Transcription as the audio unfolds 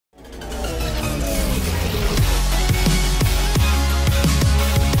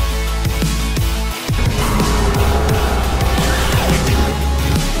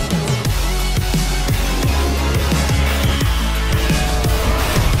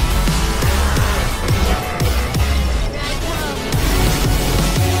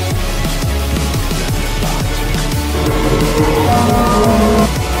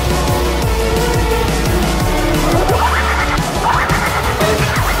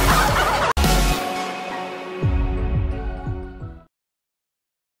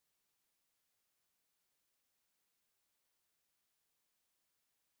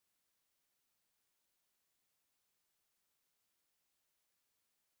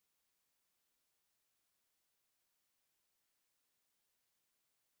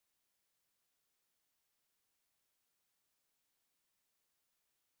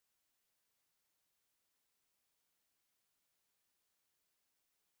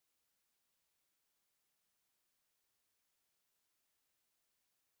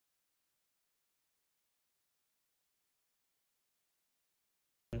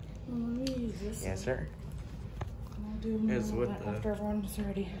Yes, sir. I'll do more after everyone's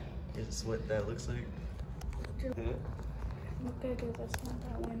ready. Is what that looks like. Okay, good. That's not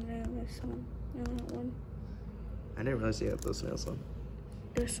that one. This one. No, that one. I didn't realize you had those nails on.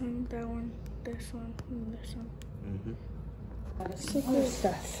 This one, that one, this one, and this one. Mm-hmm.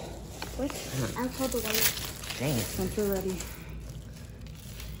 Stuff. What? I'll call the white. Dang it. Once we're ready.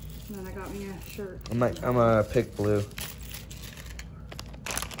 And then I got me a shirt. I'm gonna pick blue.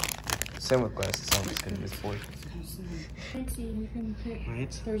 Same with glasses. I'm just gonna use blue. Fancy, you can pick.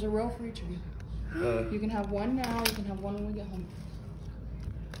 Right. There's a row for each of you. You can have one now. You can have one when we get home.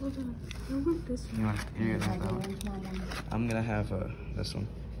 Hold on. I want this one. You're gonna have that one. I'm gonna have this one.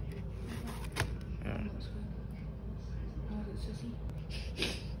 Yeah.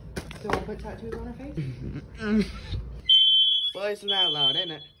 Do I put tattoos on her face? Well, isn't that loud,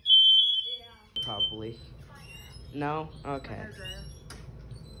 isn't it? Yeah. Probably. No? Okay.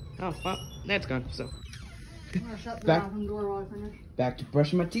 Oh, well, that's gone, so. I'm gonna shut the bathroom door while I finish. Back to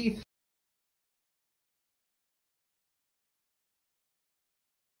brushing my teeth.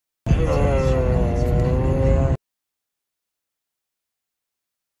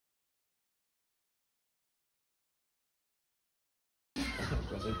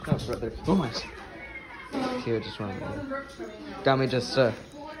 Oh, brother. Oh my. He just running. Got me just, oh,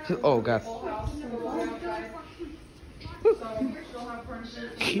 God.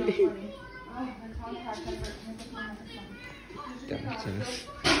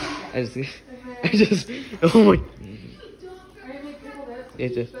 I just, oh my.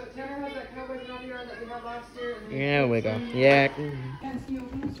 It just. Yeah, we go. Yeah.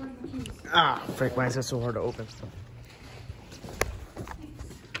 Ah, frick, why is it so hard to open stuff?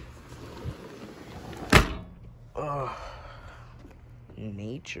 Oh,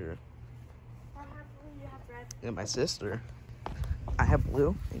 nature. And my sister. I have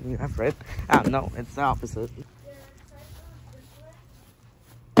blue and you have red. Ah, no, it's the opposite.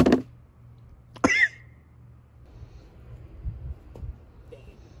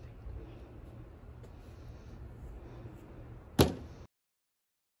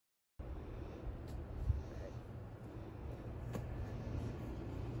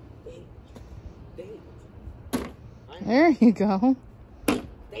 There you go.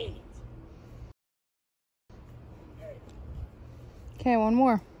 Okay, one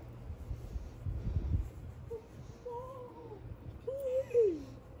more.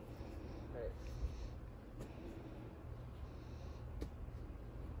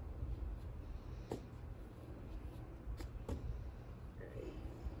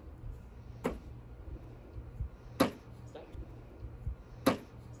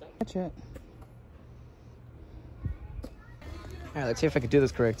 Catch it. Alright, let's see if I can do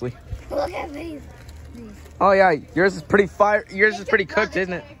this correctly. Look at these. Oh yeah, yours is pretty fire. Yours is pretty cooked,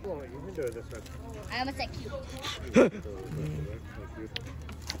 isn't it? I almost said cute.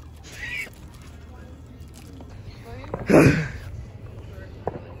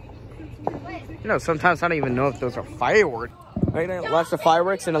 You know, sometimes I don't even know if those are fireworks. Right now, watch the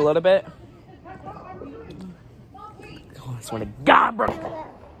fireworks in a little bit. Oh, I swear to God, bro.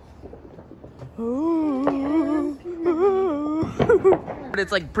 But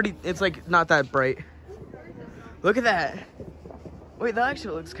it's like pretty, it's like not that bright. Look at that. Wait, that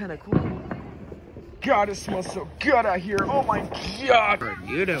actually looks kind of cool. God, it smells so good out here. Oh my God. What are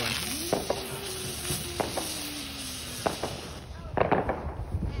you doing?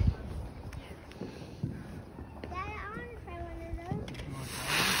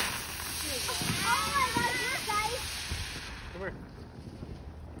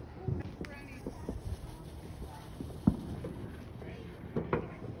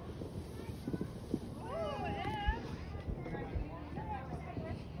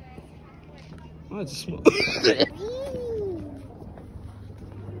 Oh, it's small. Look at that.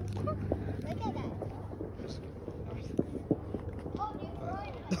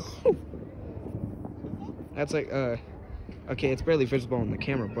 That's like, okay, it's barely visible on the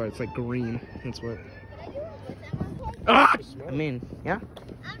camera, but it's like green. That's what. Ah! I mean, yeah.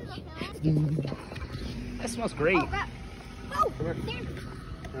 That smells great. Oh,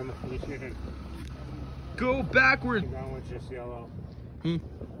 Go backward. That one's just yellow.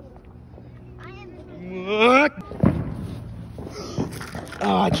 What?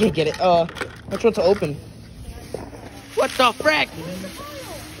 Oh, I can't get it. Which one's open? What the frick?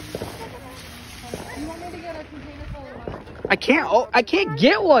 I can't. Oh, I can't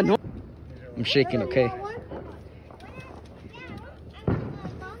get one. I'm shaking. Okay.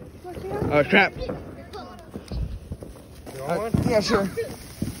 Oh crap. Yeah, sure.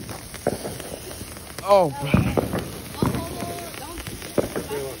 Oh, brother.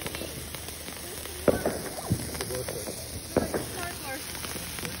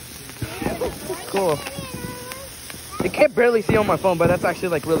 cool. You can't barely see on my phone, but that's actually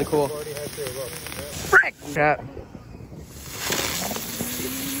like really cool. Frick! Crap.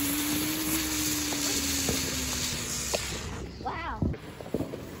 Wow.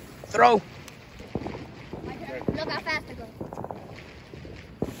 Throw. Look how fast it goes.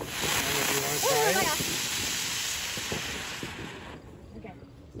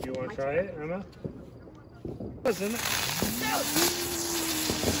 You want to try it, Emma? What's in it?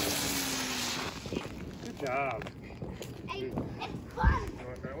 Good job. Hey, it's fun. You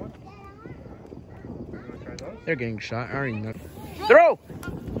want to try one? You want to try those? They're getting shot. I already know. Throw!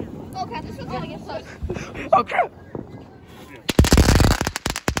 Oh crap, this one's gonna get close. Oh crap!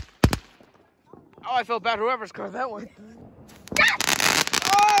 Oh, I felt bad. Whoever scored that one.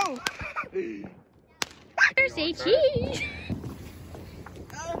 Oh! There's a cheese.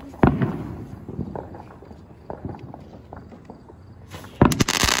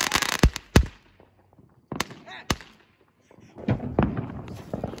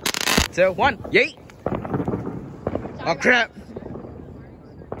 Two, one, yeet! Oh crap!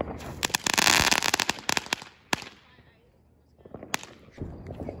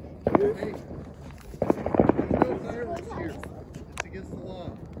 It's against the law.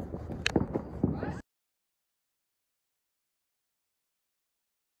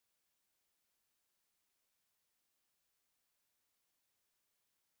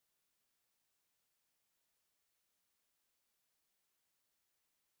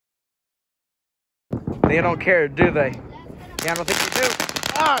 They don't care, do they? Yeah, I don't think they do.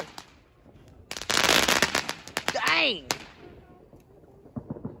 Ah! Dang!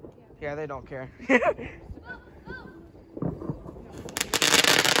 Yeah, they don't care.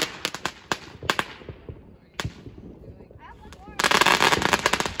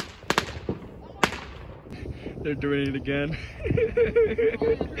 They're doing it again.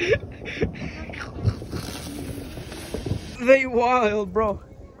 They wild, bro.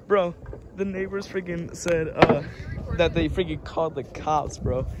 Bro, the neighbors freaking said that they freaking called the cops,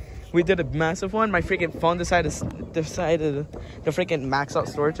 bro. We did a massive one. My freaking phone decided to freaking max out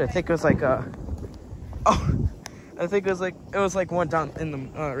storage. I think it was like I think it was like one down in the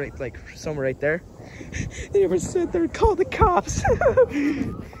right, like somewhere right there. They never said they would call the cops.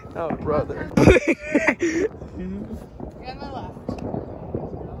 Oh brother. You're on my left.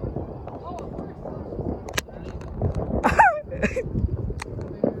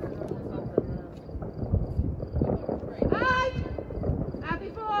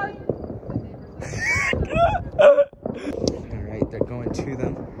 Alright, they're going to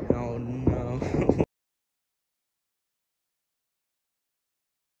them. Oh no.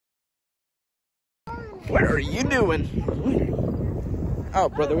 What are you doing? Oh,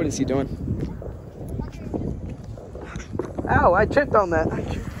 brother, what is he doing? Ow, I tripped on that.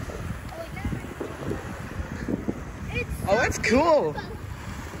 Oh, that's cool.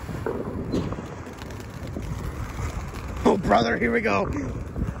 Oh, brother, here we go.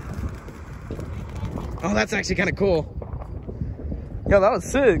 Oh, that's actually kind of cool. Yo, that was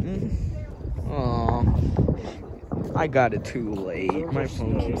sick. Aw. I got it too late. My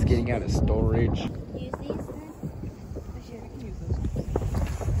phone keeps getting out of storage. Use these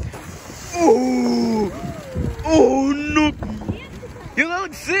Oh! Oh, no! Yo, that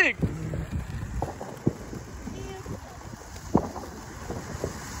looks sick!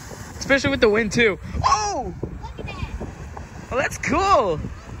 Especially with the wind, too. Oh! Look at that. Oh, that's cool!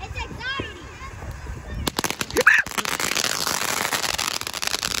 It's anxiety.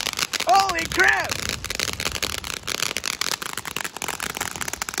 Holy crap!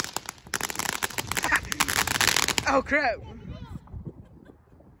 Oh, crap.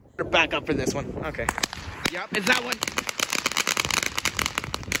 We're back up for this one. Okay. Yep, it's that one.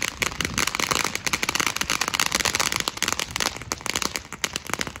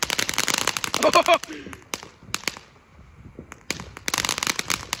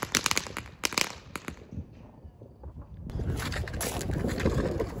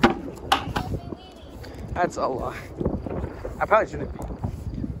 That's a lot. I probably shouldn't be.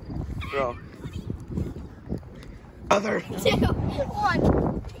 Bro. Other. 2, 1.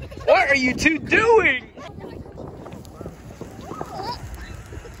 What are you two doing?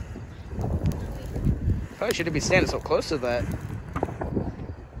 Probably shouldn't be standing so close to that.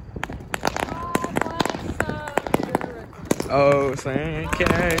 Oh, can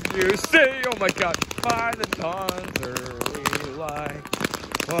you say, oh my god, by the dawn's early light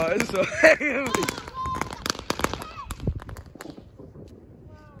was so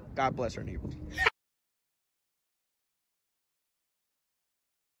God bless her neighbors.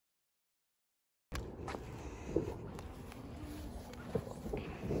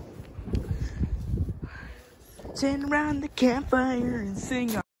 Sitting around the campfire and sing.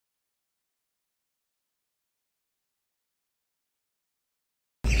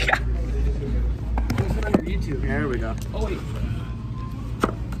 YouTube. There we go. Oh wait.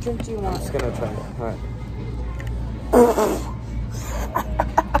 Drink do you want? Just gonna try it. Alright.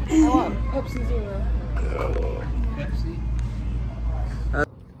 I want Pepsi Zero. Pepsi.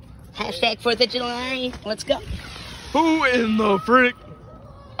 Hashtag 4th of July. Let's go. Who in the frick?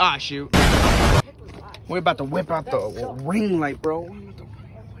 Ah, shoot. We're about to whip out the ring light, bro.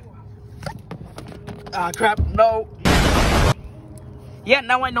 Ah, crap. No. Yeah,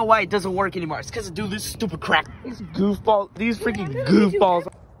 now I know why it doesn't work anymore. It's because of, dude, this stupid crap. These goofballs. These freaking goofballs.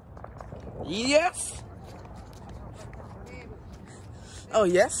 Yes. Oh,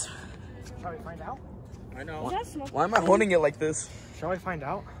 yes. Shall we find out? I know. Why am I holding it like this? Shall we find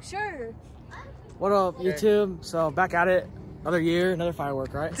out? Sure. What up, YouTube? So back at it. Another year, another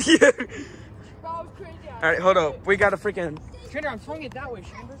firework, right? Yeah. Alright, hold up. We got a freaking... Trainer, I'm throwing it that way,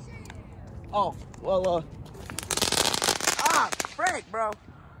 Chamber. Oh, well, ah, frick, bro.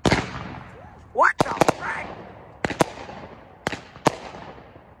 What the frick?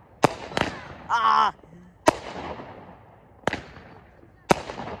 Ah.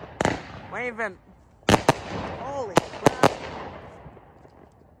 Waving. Holy crap.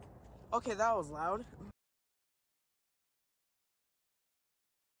 Okay, that was loud.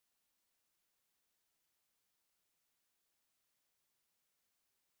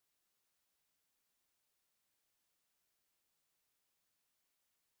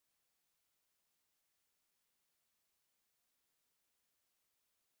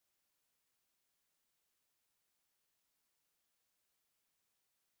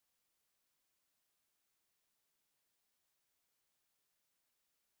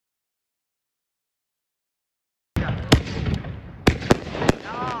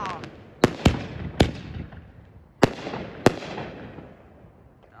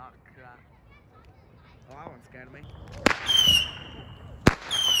 Oh, that one scared me.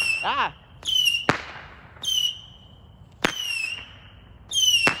 Ah!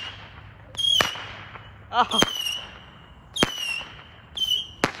 Oh!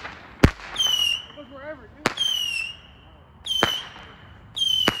 It goes wherever, dude.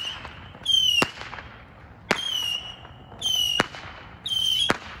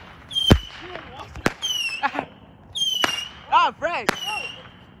 Oh, Frank!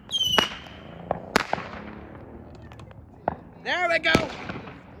 There we go!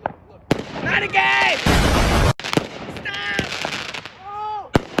 Not again! Stop! Oh!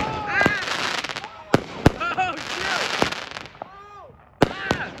 Ah! Oh, shoot!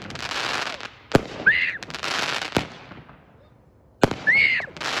 Ah!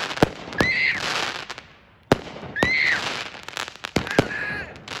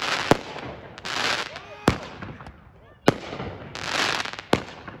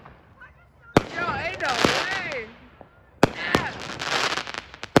 Yo, ain't no way!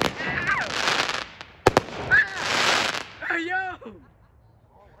 Yo!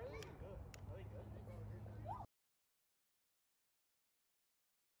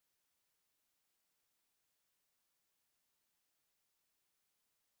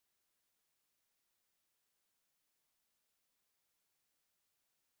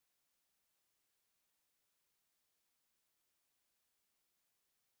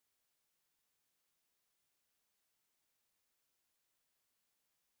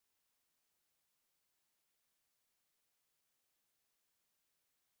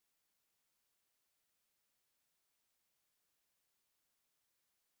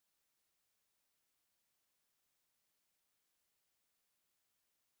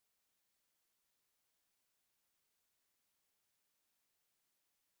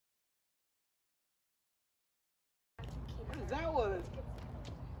 What is that was?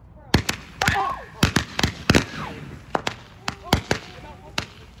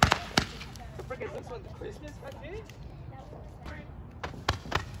 Frick, is this one Christmas?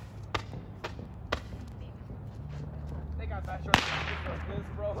 They got that short like this,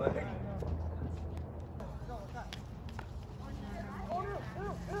 bro. Is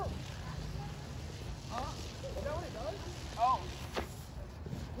that what it does? Oh.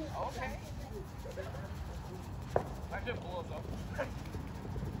 Okay. I just blows up.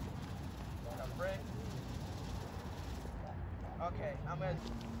 Okay, I'm gonna.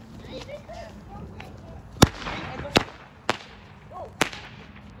 Oh.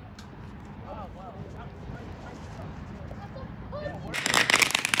 Oh, wow.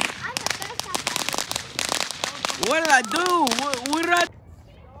 What did I do? What did I?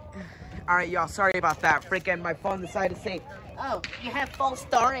 Alright, y'all, sorry about that. Freaking my phone decided to say, Oh, you have full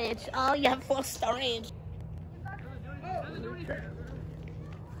storage. Oh, you have full storage. Wait.